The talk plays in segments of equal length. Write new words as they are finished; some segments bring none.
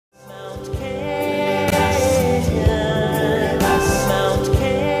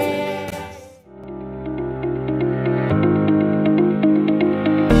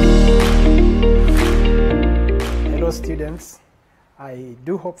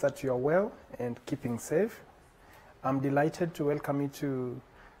hope that you are well and keeping safe. I'm delighted to welcome you to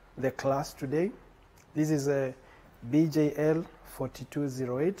the class today. This is a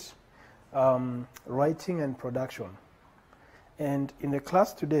BJL4208, Writing and Production. And in the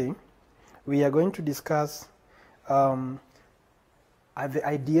class today, we are going to discuss the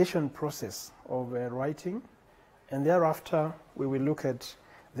ideation process of writing, and thereafter we will look at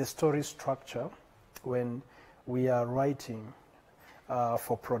the story structure when we are writing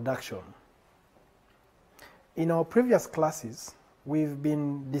for production. In our previous classes, we've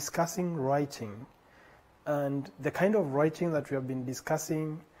been discussing writing, and the kind of writing that we have been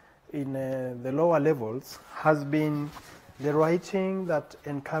discussing in the lower levels has been the writing that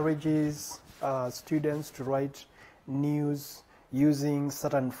encourages students to write news using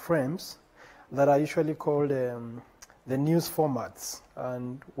certain frames that are usually called the news formats,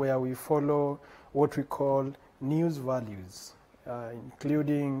 and where we follow what we call news values,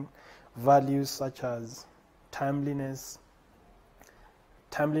 including values such as timeliness,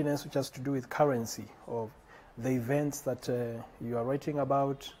 which has to do with currency of the events that you are writing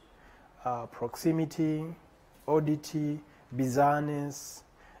about, proximity, oddity, bizarreness,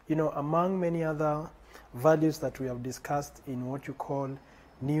 among many other values that we have discussed in what you call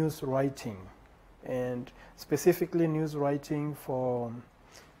news writing, and specifically news writing for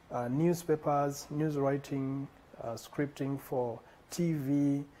newspapers, news writing, scripting for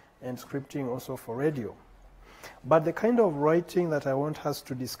TV, and scripting also for radio. But the kind of writing that I want us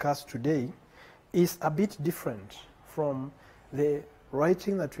to discuss today is a bit different from the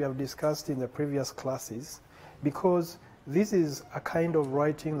writing that we have discussed in the previous classes, because this is a kind of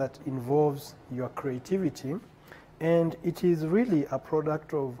writing that involves your creativity, and it is really a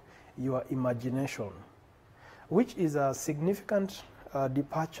product of your imagination, which is a significant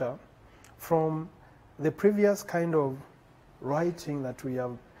departure from the previous kind of writing that we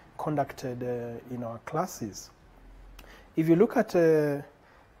have conducted in our classes. If you look at the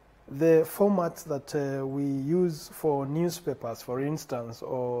formats that we use for newspapers, for instance,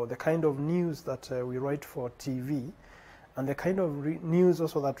 or the kind of news that we write for TV, and the kind of news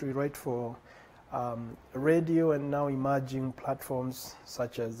also that we write for radio and now emerging platforms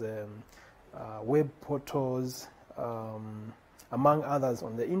such as web portals, among others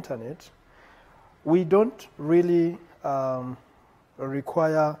on the internet, we don't really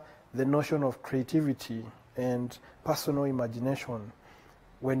require the notion of creativity and personal imagination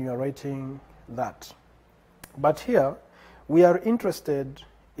when you are writing that. But here, we are interested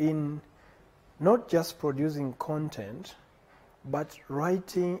in not just producing content, but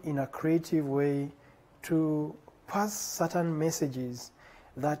writing in a creative way to pass certain messages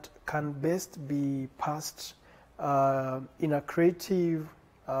that can best be passed in a creative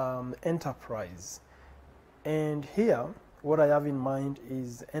enterprise. And here, what I have in mind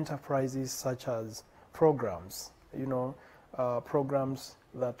is enterprises such as programs, programs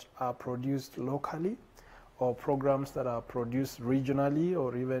that are produced locally, or programs that are produced regionally,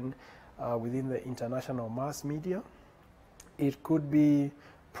 or even within the international mass media. It could be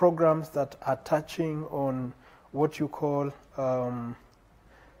programs that are touching on what you call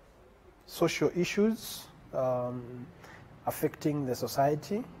social issues affecting the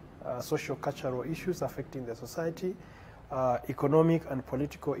society, socio-cultural issues affecting the society, economic and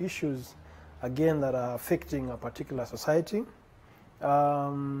political issues, again, that are affecting a particular society.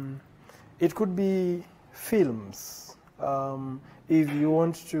 It could be films. If you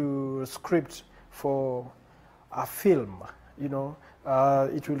want to script for a film, it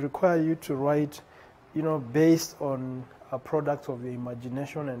will require you to write, based on a product of the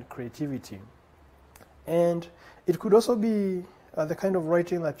imagination and creativity. And it could also be the kind of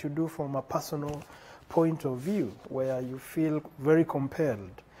writing that you do from a personal point of view, where you feel very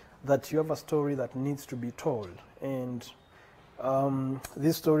compelled that you have a story that needs to be told, and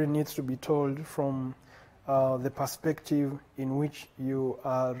this story needs to be told from the perspective in which you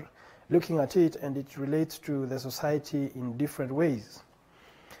are looking at it, and it relates to the society in different ways.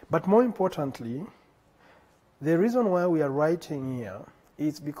 But more importantly, the reason why we are writing here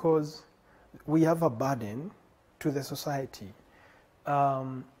is because we have a burden to the society.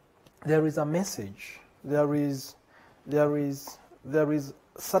 There is a message. There is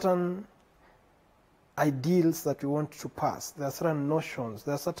certain ideals that we want to pass. There are certain notions.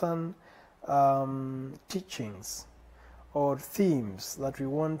 There are certain teachings or themes that we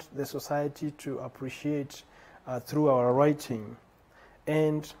want the society to appreciate through our writing.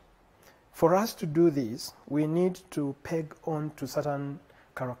 And for us to do this, we need to peg on to certain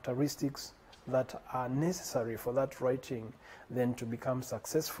characteristics that are necessary for that writing then to become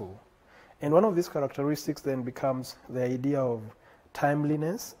successful. And one of these characteristics then becomes the idea of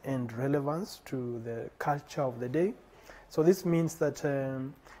timeliness and relevance to the culture of the day. So this means that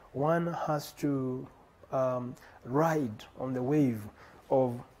one has to ride on the wave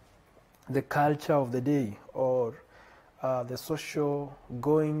of the culture of the day, or the social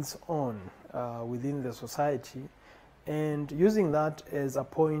goings on within the society, and using that as a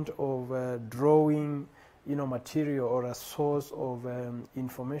point of drawing, material or a source of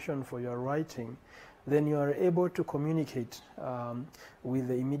information for your writing. Then you are able to communicate with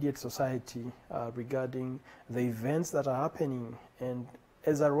the immediate society regarding the events that are happening, and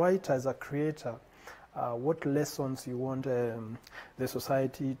as a writer, as a creator, what lessons you want the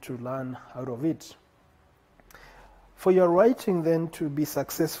society to learn out of it. For your writing then to be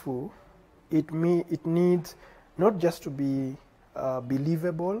successful, it needs not just to be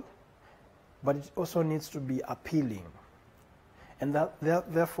believable, but it also needs to be appealing. And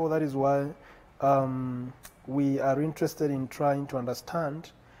therefore, that is why we are interested in trying to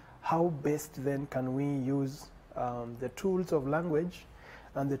understand how best then can we use the tools of language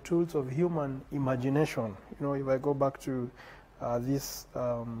and the tools of human imagination. If I go back to this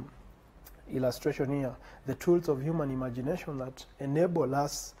illustration here, the tools of human imagination that enable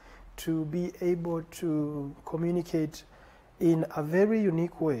us to be able to communicate in a very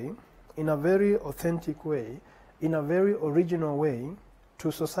unique way, in a very authentic way, in a very original way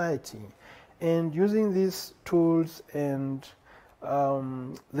to society. And using these tools and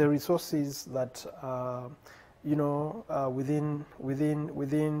the resources that within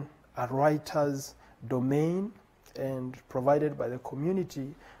a writer's domain and provided by the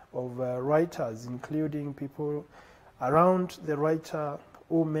community of writers, including people around the writer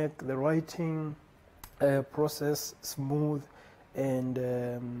who make the writing process smooth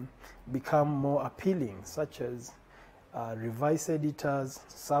and become more appealing, such as revise editors,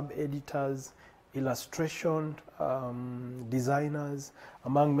 sub-editors, illustration designers,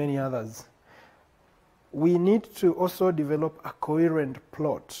 among many others. We need to also develop a coherent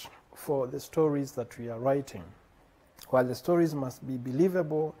plot for the stories that we are writing. While the stories must be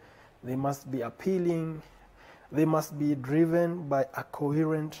believable, they must be appealing, they must be driven by a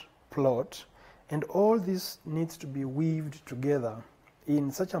coherent plot, and all this needs to be weaved together in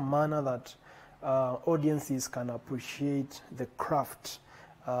such a manner that audiences can appreciate the craft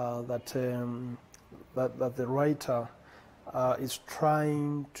that the writer is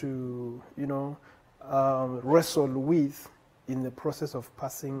trying to, wrestle with in the process of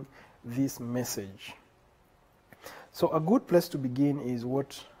passing this message. So a good place to begin is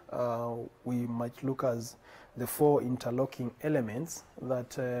what we might look as the 4 interlocking elements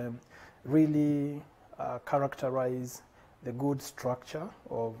that really characterize the good structure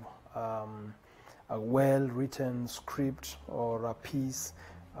of a well-written script or a piece,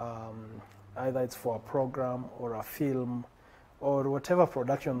 either it's for a program or a film or whatever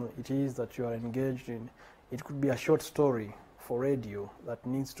production it is that you are engaged in. It could be a short story for radio that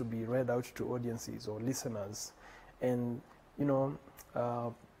needs to be read out to audiences or listeners, and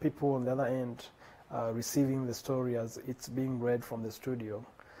people on the other end receiving the story as it's being read from the studio.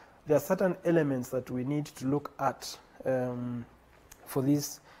 There are certain elements that we need to look at for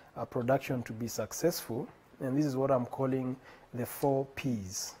this production to be successful, and this is what I'm calling the 4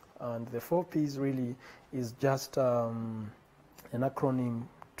 Ps. And the 4 Ps really is just an acronym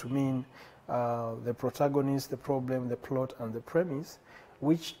to mean the protagonist, the problem, the plot, and the premise,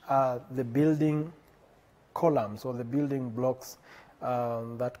 which are the building columns or the building blocks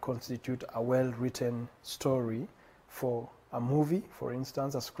that constitute a well-written story for a movie, for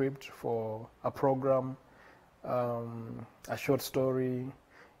instance, a script for a program, a short story,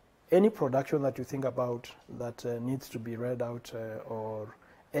 any production that you think about that needs to be read out or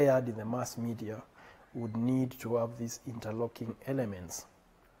aired in the mass media would need to have these interlocking elements.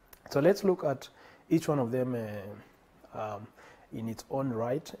 So let's look at each one of them in its own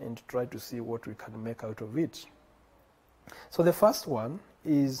right and try to see what we can make out of it. So the first one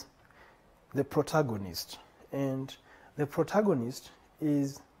is the protagonist, and the protagonist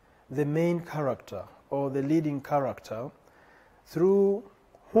is the main character or the leading character through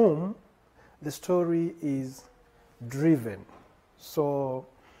whom the story is driven. So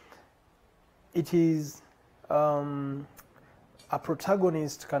it is a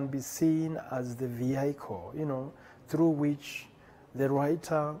protagonist can be seen as the vehicle, through which the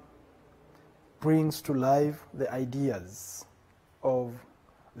writer brings to life the ideas of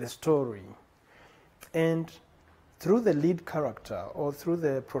the story. And through the lead character or through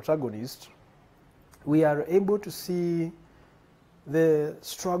the protagonist, we are able to see the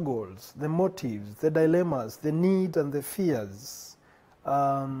struggles, the motives, the dilemmas, the needs and the fears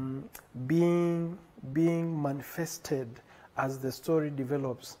being manifested as the story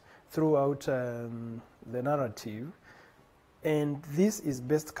develops throughout the narrative. And this is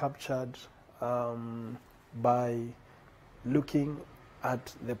best captured by looking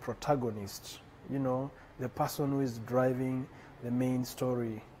at the protagonist, you know, the person who is driving the main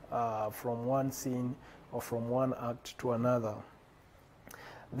story from one scene or from one act to another.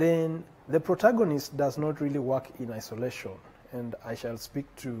 Then the protagonist does not really work in isolation, and I shall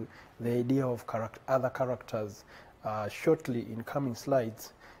speak to the idea of other characters shortly in coming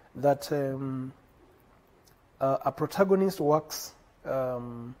slides, that a protagonist works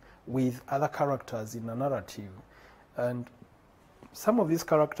with other characters in a narrative, and some of these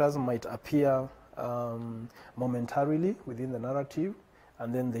characters might appear momentarily within the narrative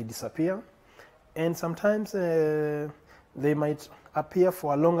and then they disappear, and sometimes they might appear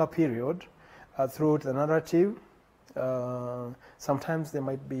for a longer period throughout the narrative. Sometimes they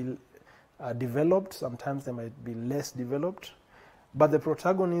might be developed, sometimes they might be less developed, but the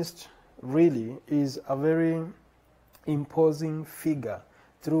protagonist really is a very imposing figure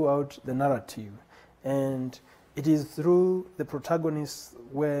throughout the narrative, and it is through the protagonist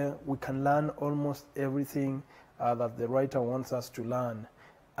where we can learn almost everything that the writer wants us to learn,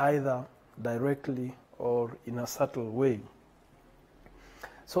 either directly or in a subtle way.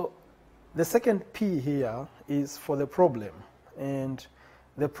 So the second P here is for the problem, and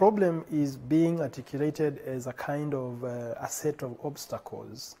the problem is being articulated as a kind of a set of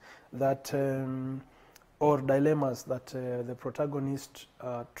obstacles that or dilemmas that the protagonist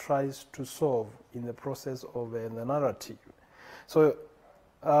tries to solve in the process of the narrative. So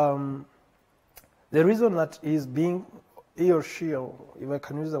the reason that is being, he or she, or if I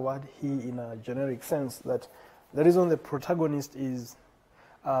can use the word he in a generic sense, that the reason the protagonist is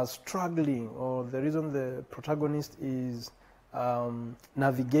struggling, or the reason the protagonist is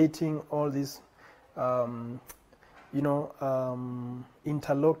navigating all these,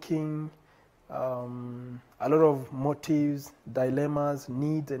 interlocking, a lot of motives, dilemmas,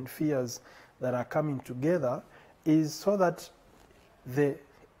 needs, and fears that are coming together, is so that the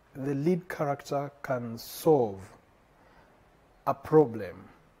lead character can solve a problem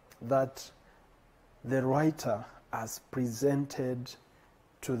that the writer has presented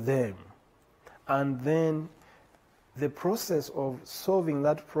to them. And then the process of solving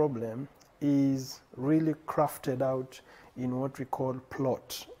that problem is really crafted out in what we call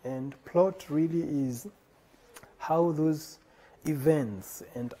plot. And plot really is how those events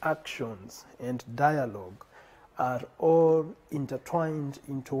and actions and dialogue are all intertwined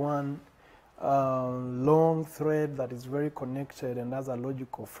into one long thread that is very connected and has a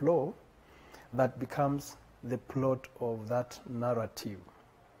logical flow that becomes the plot of that narrative.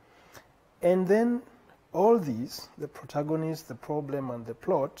 And then all these, the protagonist, the problem, and the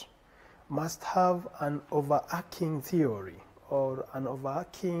plot, must have an overarching theory or an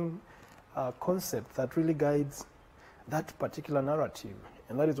overarching concept that really guides that particular narrative.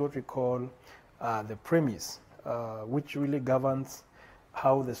 And that is what we call the premise, which really governs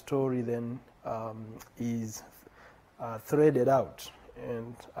how the story then is threaded out.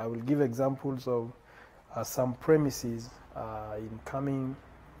 And I will give examples of some premises in coming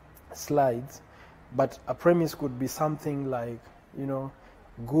slides, but a premise could be something like,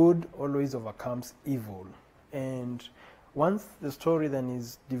 good always overcomes evil. And once the story then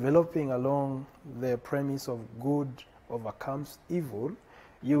is developing along the premise of good overcomes evil,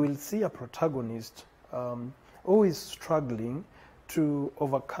 you will see a protagonist who is struggling to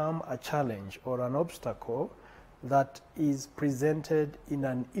overcome a challenge or an obstacle that is presented in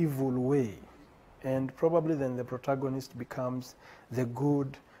an evil way. And probably then the protagonist becomes the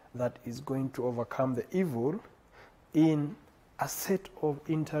good that is going to overcome the evil in a set of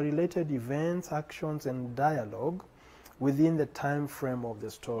interrelated events, actions, and dialogue within the time frame of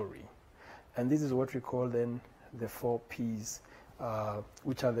the story. And this is what we call then the 4 Ps,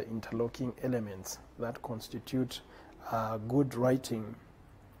 which are the interlocking elements that constitute good writing,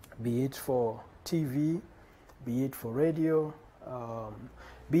 be it for TV, be it for radio,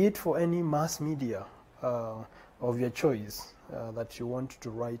 be it for any mass media of your choice that you want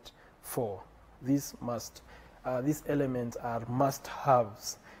to write for. These elements are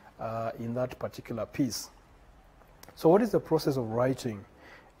must-haves in that particular piece. So what is the process of writing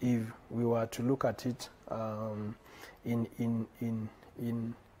if we were to look at it in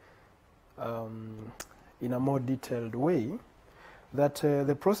a more detailed way? That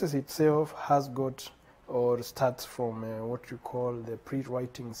the process itself has got, or starts from what you call the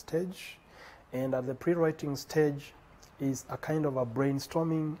pre-writing stage. And at the pre-writing stage is a kind of a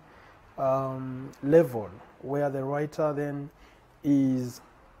brainstorming level where the writer then is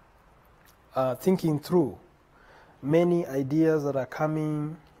thinking through many ideas that are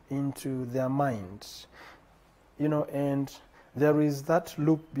coming into their minds, and there is that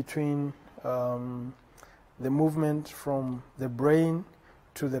loop between the movement from the brain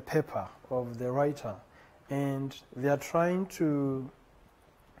to the paper of the writer, and they are trying to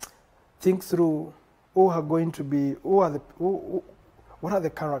think through what are the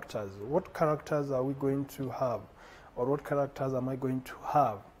characters, what characters are we going to have, or what characters am I going to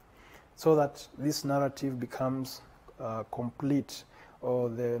have, so that this narrative becomes complete, or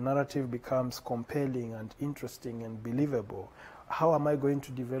the narrative becomes compelling and interesting and believable. How am I going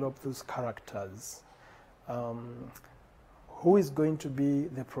to develop those characters? Who is going to be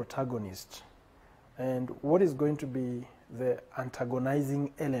the protagonist? And what is going to be the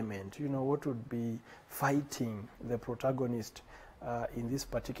antagonizing element? What would be fighting the protagonist in this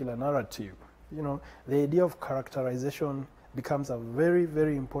particular narrative? The idea of characterization becomes a very,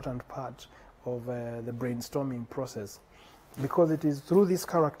 very important part of the brainstorming process, because it is through these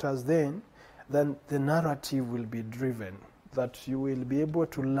characters then the narrative will be driven, that you will be able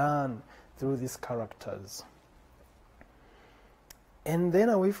to learn through these characters. And then,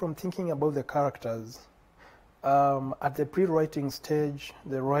 away from thinking about the characters, at the pre-writing stage,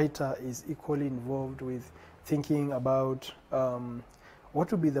 the writer is equally involved with thinking about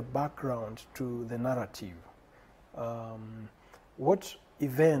what will be the background to the narrative. What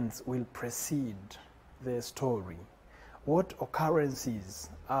events will precede the story? What occurrences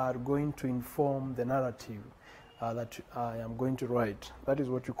are going to inform the narrative that I am going to write? That is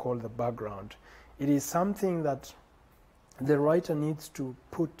what you call the background. It is something that the writer needs to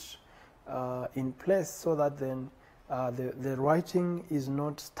put in place, so that then the writing is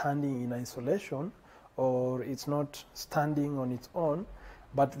not standing in isolation, or it's not standing on its own,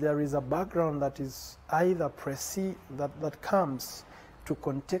 but there is a background that is either that comes to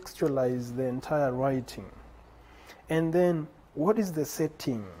contextualize the entire writing. And then, what is the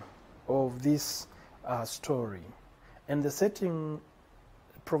setting of this story? And the setting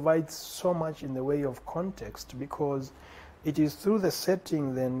provides so much in the way of context, because it is through the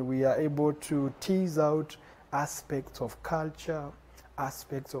setting then we are able to tease out aspects of culture,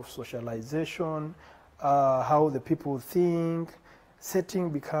 aspects of socialization, how the people think. Setting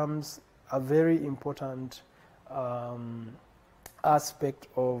becomes a very important aspect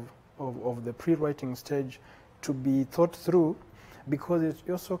of the pre-writing stage to be thought through, because it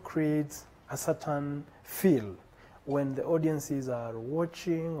also creates a certain feel when the audiences are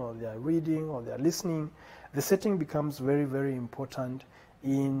watching, or they are reading, or they are listening. The setting becomes very, very important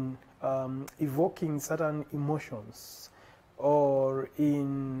in evoking certain emotions, or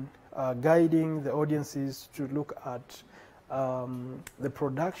in guiding the audiences to look at the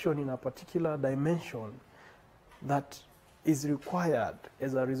production in a particular dimension that is required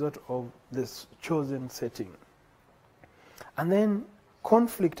as a result of this chosen setting. And then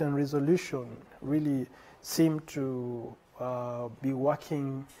conflict and resolution really seem to be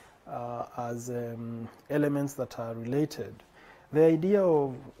working as elements that are related. The idea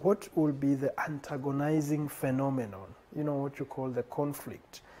of what will be the antagonizing phenomenon, what you call the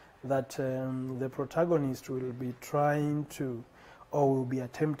conflict, that the protagonist will be trying to, or will be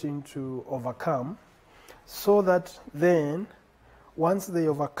attempting to overcome, so that then once they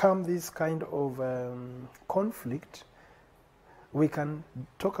overcome this kind of conflict, we can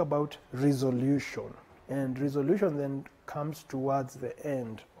talk about resolution. And resolution then comes towards the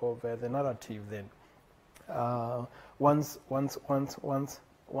end of the narrative then. Once the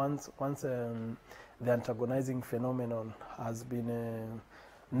antagonizing phenomenon has been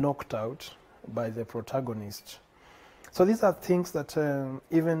knocked out by the protagonist. So these are things that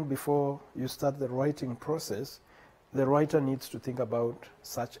even before you start the writing process, the writer needs to think about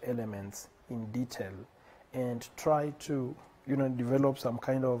such elements in detail and try to develop some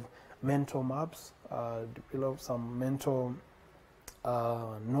kind of mental maps, develop some mental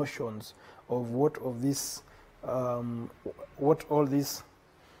notions of what all this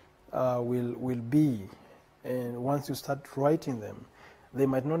will be. And once you start writing them, they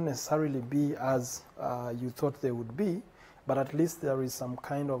might not necessarily be as you thought they would be, but at least there is some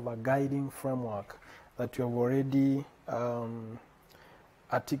kind of a guiding framework that you have already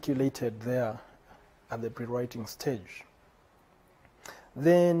articulated there at the pre-writing stage.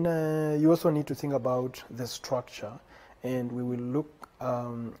 Then you also need to think about the structure, and we will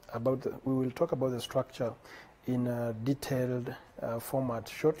talk about the structure in a detailed format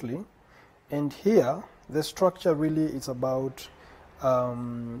shortly. And here, the structure really is about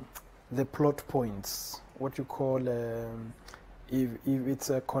the plot points, what you call, if it's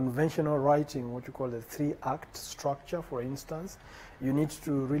a conventional writing, what you call the 3-act structure, for instance. You need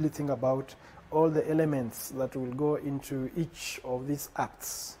to really think about all the elements that will go into each of these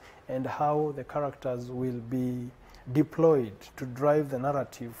acts and how the characters will be deployed to drive the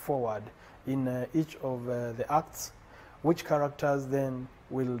narrative forward in each of the acts, which characters then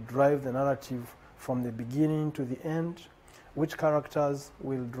will drive the narrative from the beginning to the end, which characters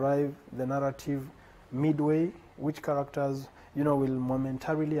will drive the narrative midway, which characters will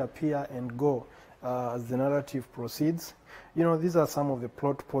momentarily appear and go as the narrative proceeds. These are some of the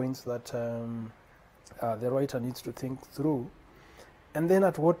plot points that the writer needs to think through. And then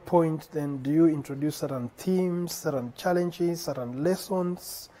at what point then do you introduce certain themes, certain challenges, certain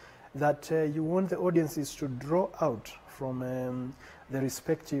lessons that you want the audiences to draw out from the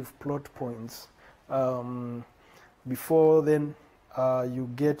respective plot points before then you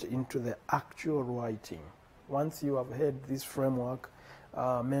get into the actual writing. Once you have had this framework,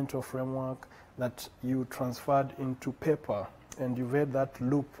 mental framework that you transferred into paper, and you've had that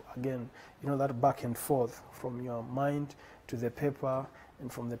loop again, that back and forth from your mind to the paper,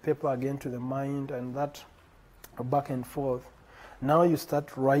 and from the paper again to the mind, and that back and forth. Now you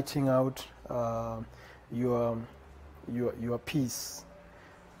start writing out your piece.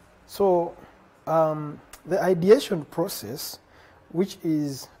 So the ideation process, which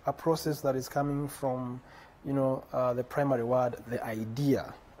is a process that is coming from the primary word, the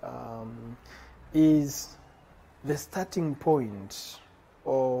idea, is the starting point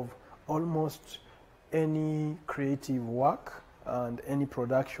of almost any creative work, and any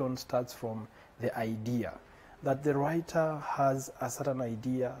production starts from the idea, that the writer has a certain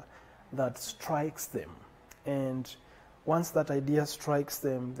idea that strikes them, and once that idea strikes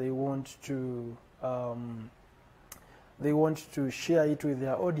them, they want to share it with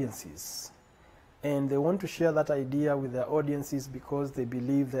their audiences. And they want to share that idea with their audiences because they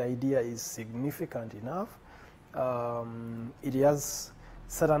believe the idea is significant enough. It has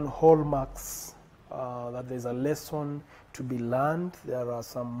certain hallmarks, that there's a lesson to be learned. There are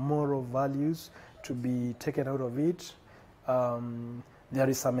some moral values to be taken out of it. There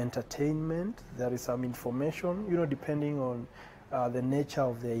is some entertainment. There is some information, depending on the nature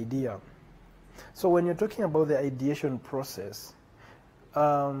of the idea. So when you're talking about the ideation process,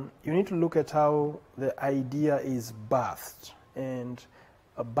 you need to look at how the idea is birthed. And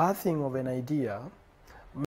a birthing of an idea